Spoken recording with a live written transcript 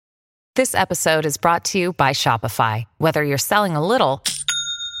This episode is brought to you by Shopify. Whether you're selling a little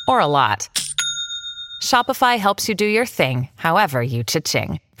or a lot, Shopify helps you do your thing, however you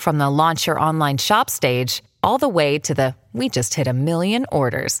cha-ching. From the launch your online shop stage, all the way to the we just hit 1 million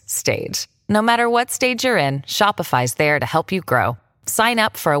orders stage. No matter what stage you're in, Shopify's there to help you grow. Sign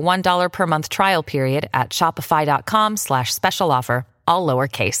up for a $1 per month trial period at shopify.com/special offer, all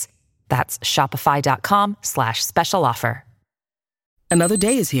lowercase. That's shopify.com/special offer. Another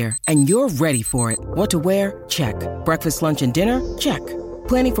day is here, and you're ready for it. What to wear? Check. Breakfast, lunch, and dinner? Check.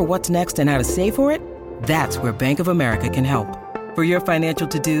 Planning for what's next and how to save for it? That's where Bank of America can help. For your financial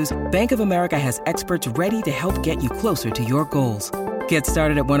to-dos, Bank of America has experts ready to help get you closer to your goals. Get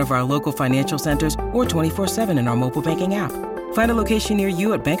started at one of our local financial centers or 24/7 in our mobile banking app. Find a location near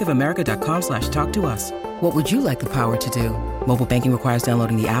you at bankofamerica.com/talktous. What would you like the power to do? Mobile banking requires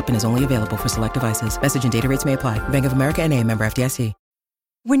downloading the app and is only available for select devices. Message and data rates may apply. Bank of America N.A., member FDIC.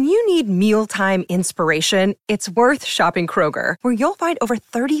 When you need mealtime inspiration, it's worth shopping Kroger, where you'll find over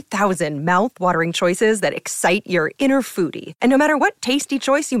 30,000 mouth-watering choices that excite your inner foodie. And no matter what tasty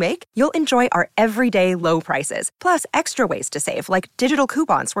choice you make, you'll enjoy our everyday low prices, plus extra ways to save, like digital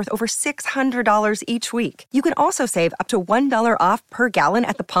coupons worth over $600 each week. You can also save up to $1 off per gallon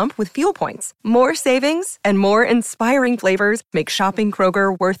at the pump with fuel points. More savings and more inspiring flavors make shopping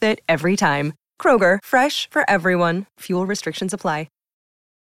Kroger worth it every time. Kroger, fresh for everyone. Fuel restrictions apply.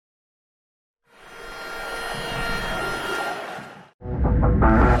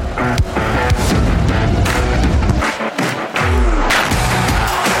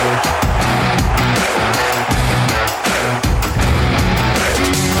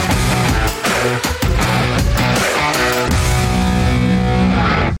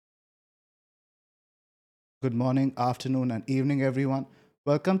 Good morning, afternoon, and evening, everyone.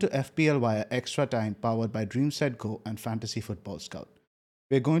 Welcome to FPL via Extra Time, powered by Dreamset Go and Fantasy Football Scout.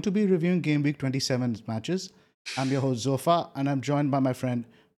 We're going to be reviewing Gameweek 27's matches. I'm your host, Zofa, and I'm joined by my friend,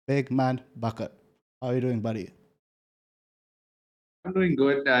 Big Man Bucket. How are you doing, buddy? I'm doing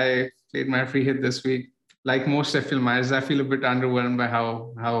good. I played my free hit this week. Like most FPL managers, I feel a bit underwhelmed by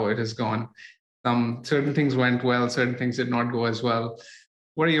how it has gone. Certain things went well, certain things did not go as well.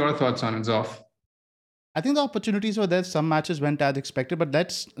 What are your thoughts on it, Zof? I think the opportunities were there. Some matches went as expected, but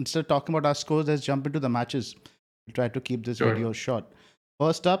let's, instead of talking about our scores, let's jump into the matches. We'll try to keep this video short.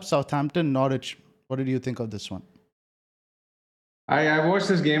 First up, Southampton, Norwich. What did you think of this one? I watched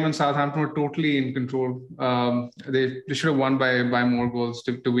this game and Southampton were totally in control. They should have won by more goals,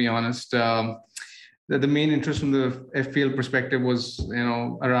 to be honest. The main interest from the FPL perspective was,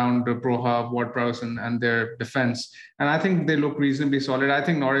 around Broha, Ward-Prowse, and their defense. And I think they look reasonably solid. I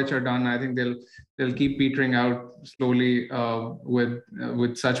think Norwich are done. I think they'll keep petering out slowly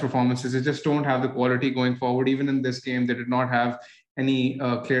with such performances. They just don't have the quality going forward. Even in this game, they did not have any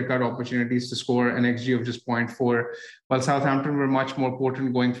clear-cut opportunities to score an XG of just 0.4, while Southampton were much more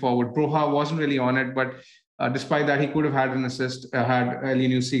potent going forward. Broha wasn't really on it, but despite that, he could have had an assist, had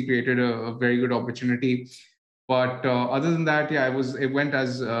Elyounoussi created a very good opportunity. But other than that, it went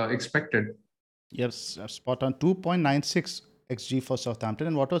as expected. Yes, spot on. 2.96 XG for Southampton.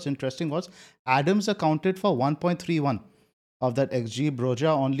 And what was interesting was Adams accounted for 1.31 of that XG. Broja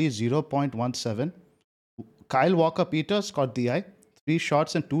only 0.17. Kyle Walker-Peters caught the eye. 3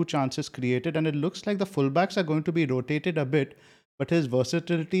 shots and 2 chances created. And it looks like the fullbacks are going to be rotated a bit. But his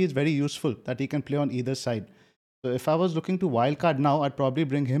versatility is very useful, that he can play on either side. So if I was looking to wildcard now, I'd probably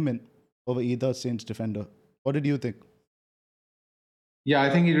bring him in over either Saints defender. What did you think? Yeah,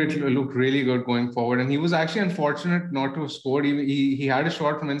 I think he looked really good going forward. And he was actually unfortunate not to have scored. He had a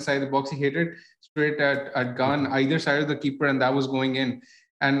shot from inside the box. He hit it straight at gun, either side of the keeper, and that was going in.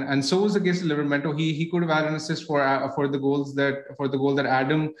 And so was the case with Livermento. He could have had an assist for the goal that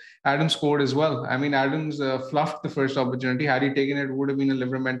Adam scored as well. I mean, Adams fluffed the first opportunity. Had he taken it, it would have been a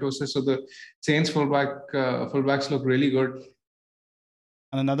Livermento assist. So the Saints fullbacks look really good.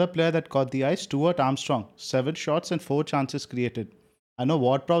 And another player that caught the eye, Stuart Armstrong, 7 shots and 4 chances created. I know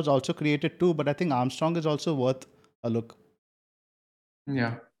Ward-Prowse also created 2, but I think Armstrong is also worth a look.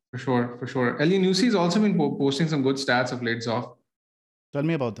 Yeah, for sure. Elyounoussi has also been posting some good stats of late, off. Tell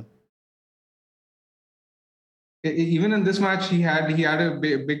me about them. Even in this match, he had a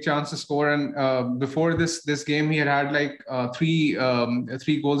big chance to score, and before this game, he had like three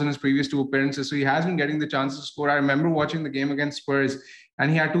goals in his previous 2 appearances. So he has been getting the chances to score. I remember watching the game against Spurs,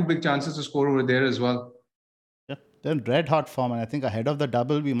 and he had 2 big chances to score over there as well. Yeah, they're in red hot form, and I think ahead of the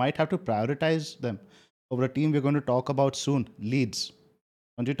double, we might have to prioritize them over a team we're going to talk about soon, Leeds.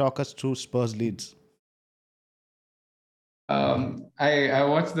 Why don't you talk us through Spurs Leeds? I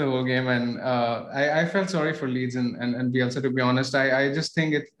watched the whole game, and I felt sorry for Leeds and Bielsa, to be honest. I just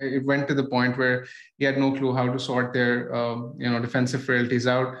think it went to the point where he had no clue how to sort their defensive frailties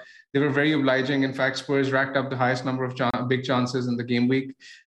out. They were very obliging. In fact, Spurs racked up the highest number of big chances in the game week.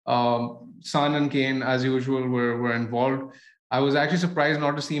 Son and Kane, as usual, were involved. I was actually surprised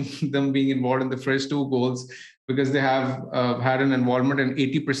not to see them being involved in the first two goals, because they have had an involvement in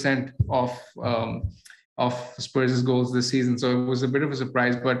 80% of Spurs' goals this season. So it was a bit of a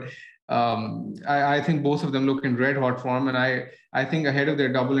surprise, but I think both of them look in red hot form, and I think ahead of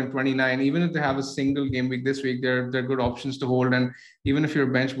their double in 29, even if they have a single game week this week, they're good options to hold. And even if you're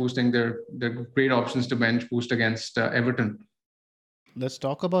bench boosting, they're great options to bench boost against Everton. Let's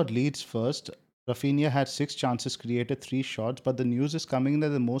talk about Leeds first. Rafinha had 6 chances created, 3 shots, but the news is coming that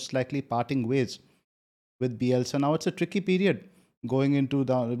they're most likely parting ways with Bielsa. Now it's a tricky period going into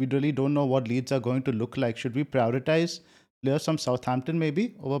we really don't know what Leeds are going to look like. Should we prioritize players from Southampton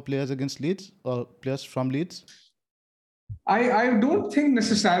maybe over players against Leeds or players from Leeds? I don't think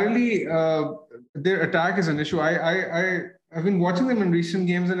necessarily their attack is an issue. I've been watching them in recent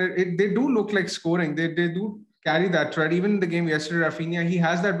games, and they do look like scoring. They do carry that thread. Even in the game yesterday, Rafinha, he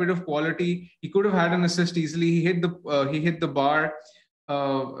has that bit of quality. He could have had an assist easily. He hit the bar,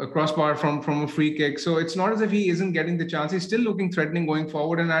 a crossbar from a free kick. So it's not as if he isn't getting the chance. He's still looking threatening going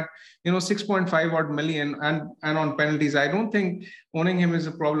forward, and at 6.5 odd million and on penalties, I don't think owning him is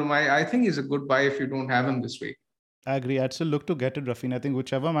a problem. I think he's a good buy if you don't have him this week. I agree. I'd still look to get it, Rafinha. I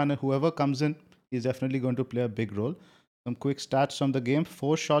think whoever comes in, is definitely going to play a big role. Some quick stats from the game: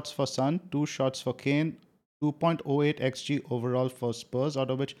 4 shots for Son, 2 shots for Kane, 2.08 xG overall for Spurs,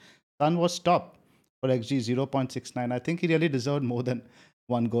 out of which Son was top for xG 0.69. I think he really deserved more than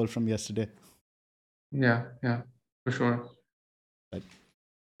one goal from yesterday. Yeah, for sure. Right.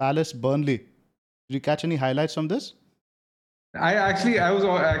 Palace Burnley. Did you catch any highlights from this? I was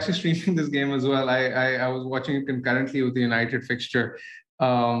actually streaming this game as well. I was watching it concurrently with the United fixture.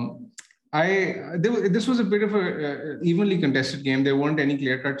 This was a bit of a evenly contested game. There weren't any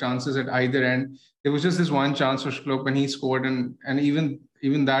clear-cut chances at either end. There was just this one chance for Klopp, and he scored, and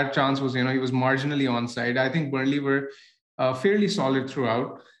even that chance was, he was marginally onside. I think Burnley were fairly solid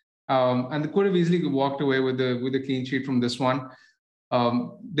throughout, and they could have easily walked away with a clean sheet from this one.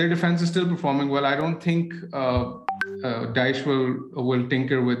 Their defense is still performing well. I don't think Dyche will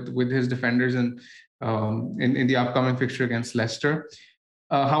tinker with his defenders in the upcoming fixture against Leicester.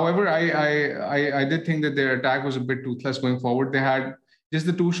 However, I did think that their attack was a bit toothless going forward. They had just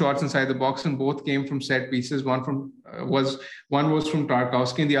the 2 shots inside the box, and both came from set pieces. One was from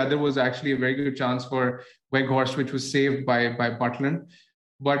Tarkowski, and the other was actually a very good chance for Weghorst, which was saved by Butland.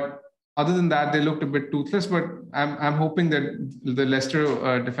 But other than that, they looked a bit toothless. But I'm hoping that the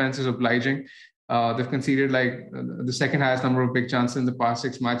Leicester defense is obliging. They've conceded like the second highest number of big chances in the past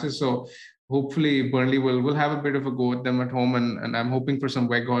 6 matches. So hopefully Burnley will have a bit of a go at them at home, and I'm hoping for some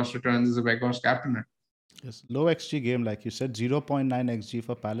Weghorst returns as a Weghorst captain. Yes, low XG game, like you said, 0.9 XG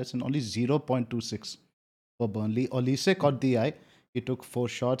for Palace and only 0.26 for Burnley. Olise caught the eye. He took 4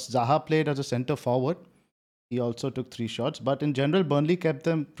 shots. Zaha played as a centre forward. He also took 3 shots. But in general, Burnley kept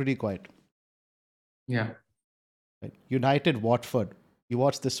them pretty quiet. Yeah. Right. United, Watford. You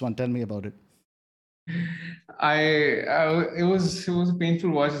watched this one. Tell me about it. It was a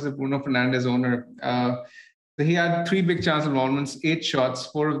painful watch as a Bruno Fernandes owner. He had 3 big chance involvements, 8 shots,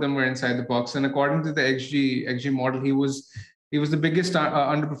 4 of them were inside the box. And according to the XG model, he was the biggest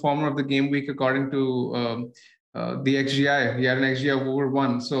underperformer of the game week according to the XGI. He had an XGI of over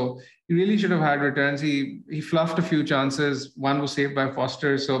 1. So he really should have had returns. He fluffed a few chances. One was saved by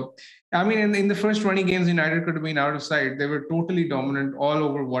Foster. So, I mean, in the first 20 games, United could have been out of sight. They were totally dominant all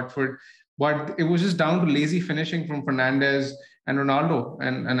over Watford. But it was just down to lazy finishing from Fernandes and Ronaldo,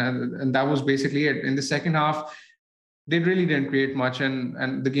 and that was basically it. In the second half, they really didn't create much,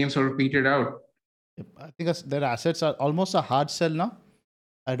 and the game sort of petered out. I think their assets are almost a hard sell now.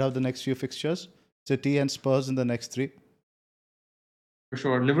 I'd have the next few fixtures: City and Spurs in the next 3. For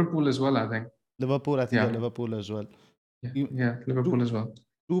sure, Liverpool as well. I think Liverpool as well. Yeah, Liverpool as well.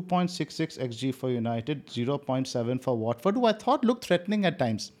 2.66 xG for United, 0.7 for Watford, who I thought looked threatening at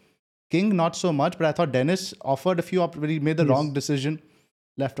times. King, not so much, but I thought Dennis offered a few he made the wrong decision,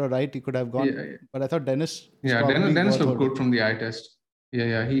 left or right, he could have gone. Yeah. But I thought Dennis. Yeah, Dennis looked good from the eye test.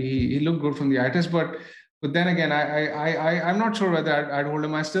 Yeah, he looked good from the eye test, but then again, I'm not sure whether I'd hold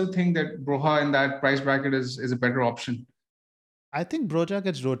him. I still think that Broja in that price bracket is a better option. I think Broja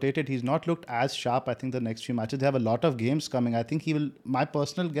gets rotated. He's not looked as sharp. I think the next few matches, they have a lot of games coming. I think he will. My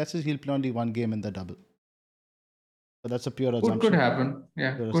personal guess is he'll play only 1 game in the double. But that's a pure assumption. Could happen.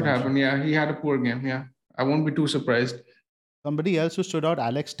 Yeah, could happen. Yeah, he had a poor game. Yeah, I won't be too surprised. Somebody else who stood out,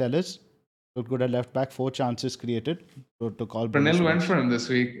 Alex Telles, looked good at left back, 4 chances created to call bonus Pernell went points. for him this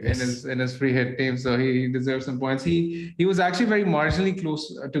week Yes. in his free hit team, so he deserves some points. He was actually very marginally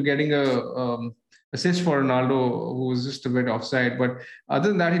close to getting a assist for Ronaldo, who was just a bit offside. But other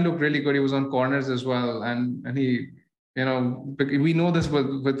than that, he looked really good. He was on corners as well, and he, we know this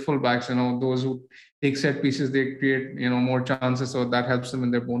with fullbacks. Those who take set pieces, they create more chances, so that helps them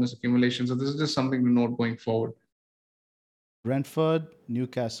in their bonus accumulation. So this is just something to note going forward. Brentford,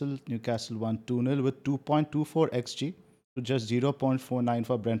 Newcastle. Newcastle won 2-0 with 2.24 xG to just 0.49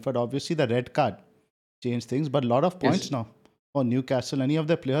 for Brentford. Obviously, the red card changed things, but a lot of points now for Newcastle. Any of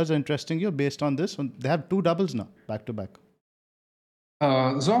the players are interesting you based on this? They have 2 doubles now, back to back.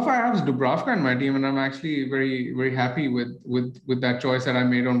 So far, I have Dubravka in my team, and I'm actually very, very happy with that choice that I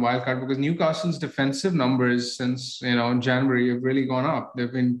made on wildcard, because Newcastle's defensive numbers since in January have really gone up.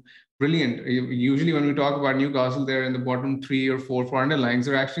 They've been brilliant. Usually, when we talk about Newcastle, they're in the bottom 3 or 4 for underlines.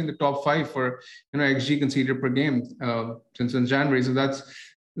 They're actually in the top 5 for xG conceded per game since January. So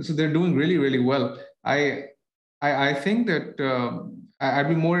they're doing really, really well. I think that I'd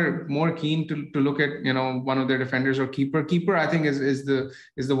be more keen to look at one of their defenders or keeper. Keeper, I think, is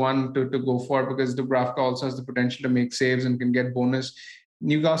the one to go for, because Dubravka also has the potential to make saves and can get bonus.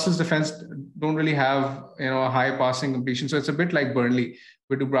 Newcastle's defense don't really have a high passing completion, so it's a bit like Burnley,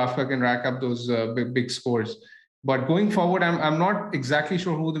 where Dubravka can rack up those big scores. But going forward, I'm not exactly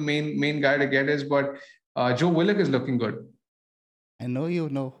sure who the main guy to get is, but Joe Willock is looking good. I know you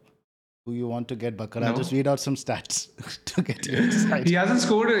know who you want to get, Bakar. No. I'll just read out some stats to get you excited. He hasn't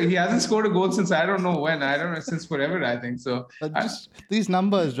scored a goal since I don't know when. I don't know, since forever, I think. So just these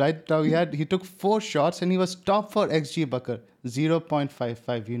numbers, right? Now he took 4 shots and he was top for XG, Bakar.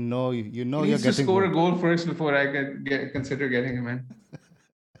 0.55. You know he you're needs getting to score good. a goal first before I can consider getting him in.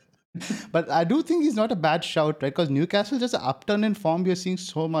 But I do think he's not a bad shout, right? Because Newcastle just an upturn in form we are seeing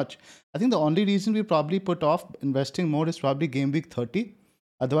so much. I think the only reason we probably put off investing more is probably game week 30.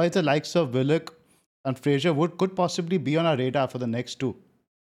 Otherwise, the likes of Willock and Fraser could possibly be on our radar for the next 2.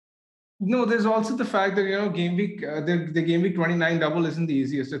 No, there's also the fact that game week the game week 29 double isn't the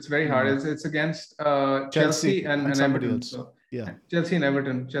easiest. It's very hard. It's against Chelsea and somebody Everton. else. So, yeah, Chelsea and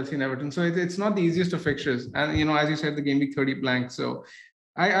Everton. So it's not the easiest of fixtures. And as you said, the game week 30 blank. So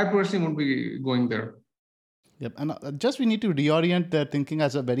I personally won't be going there. Yep, and just we need to reorient their thinking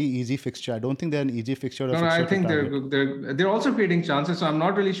as a very easy fixture. I don't think they're an easy fixture. No, I think they're also creating chances. So I'm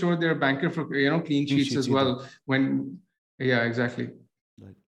not really sure they're a banker for clean sheets as well. Exactly.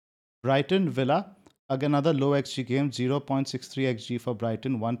 Right. Brighton Villa, again another low XG game, 0.63 XG for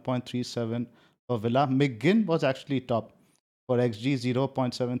Brighton, 1.37 for Villa. McGinn was actually top for XG,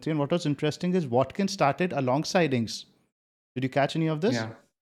 0.73. And what was interesting is Watkins started alongside Ings. Did you catch any of this?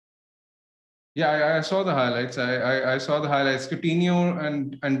 Yeah, I saw the highlights. I saw the highlights.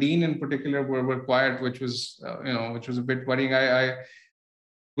 Coutinho and Dean in particular were quiet, which was a bit worrying.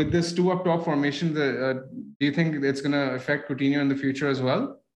 With this 2 up top formation, do you think it's going to affect Coutinho in the future as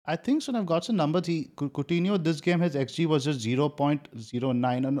well? I think so. I've got some numbers. Coutinho, this game, his XG was just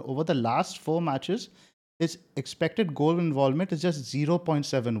 0.09. And over the last 4 matches, his expected goal involvement is just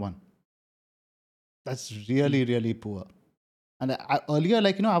 0.71. That's really, really poor. And earlier,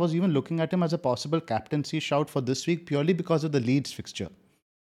 I was even looking at him as a possible captaincy shout for this week purely because of the Leeds fixture.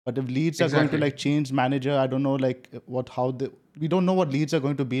 But if Leeds are going to change manager, I don't know we don't know what Leeds are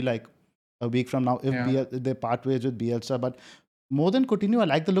going to be like a week from now if they part ways with Bielsa. But more than Coutinho, I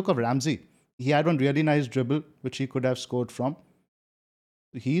like the look of Ramsey. He had one really nice dribble which he could have scored from.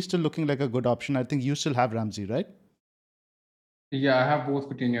 He's still looking like a good option. I think you still have Ramsey, right? Yeah, I have both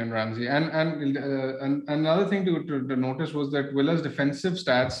Coutinho and Ramsey. And another thing to notice was that Villa's defensive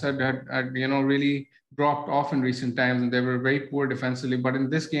stats had really dropped off in recent times, and they were very poor defensively. But in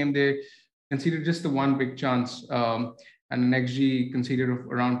this game, they conceded just the one big chance, and an XG conceded of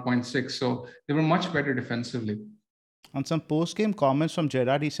around 0.6. So they were much better defensively. On some post-game comments from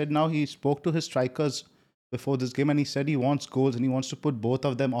Gerrard, he said now he spoke to his strikers before this game, and he said he wants goals and he wants to put both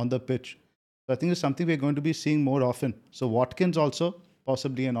of them on the pitch. So I think it's something we're going to be seeing more often. So Watkins also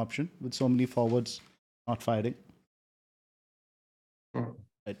possibly an option with so many forwards not firing. Sure.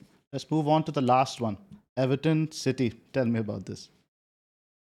 Right. Let's move on to the last one. Everton City. Tell me about this.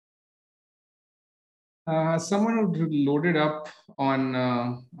 Someone who loaded up on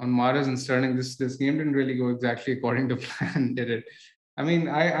Mahrez and Sterling, this game didn't really go exactly according to plan, did it? I mean,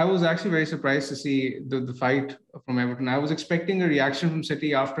 I was actually very surprised to see the fight from Everton. I was expecting a reaction from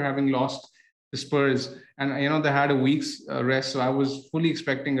City after having lost the Spurs, and they had a week's rest, so I was fully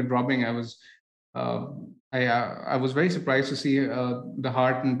expecting a dropping. I was very surprised to see the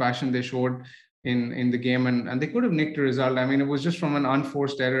heart and passion they showed. in the game, and they could have nicked a result. I mean, it was just from an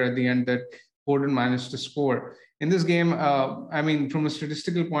unforced error at the end that Foden managed to score. In this game, I mean, from a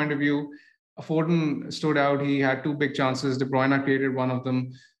statistical point of view, Foden stood out. He had two big chances. De Bruyne created one of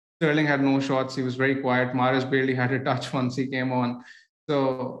them. Sterling had no shots. He was very quiet. Mahrez barely had a touch once he came on.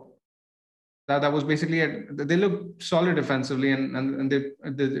 So that was basically it. They looked solid defensively, and they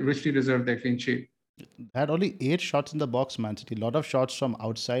richly deserved their clean sheet. Had only 8 shots in the box, Man City. A lot of shots from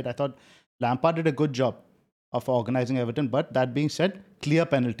outside. I thought Lampard did a good job of organizing Everton. But that being said, clear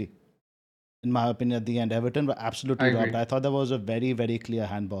penalty. In my opinion, at the end, Everton were absolutely robbed. I thought that was a very, very clear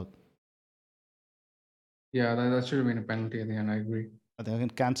handball. Yeah, that should have been a penalty at the end. I agree. I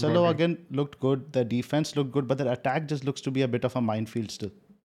think Cancelo again looked good. The defense looked good, but the attack just looks to be a bit of a minefield still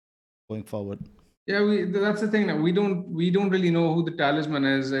going forward. Yeah, that's the thing. That we don't really know who the talisman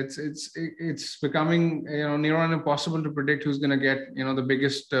is. It's becoming near on impossible to predict who's going to get the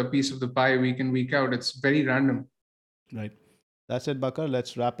biggest piece of the pie week in, week out. It's very random. Right. That's it, Bakar.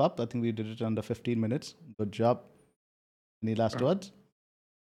 Let's wrap up. I think we did it under 15 minutes. Good job. Any last words?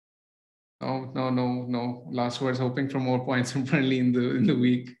 No. Last words. Hoping for more points from Burnley in the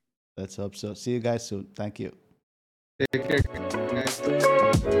week. Let's hope so. See you guys soon. Thank you. Take care, guys.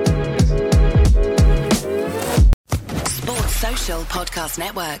 Sports Social Podcast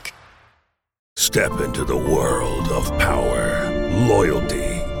Network. Step into the world of power, loyalty,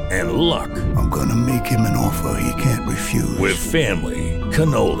 and luck. I'm gonna make him an offer he can't refuse. With family,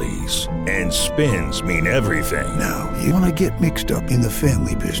 cannolis, and spins mean everything. Now, you wanna get mixed up in the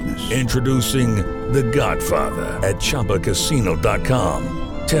family business. Introducing The Godfather at ChumbaCasino.com.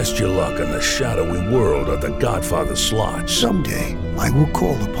 Test your luck in the shadowy world of The Godfather slot. Someday, I will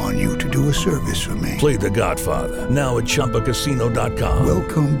call upon you to do a service for me. Play The Godfather now at ChumbaCasino.com.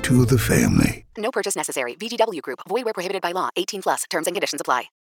 Welcome to the family. No purchase necessary. VGW Group. Void where prohibited by law. 18+. Terms and conditions apply.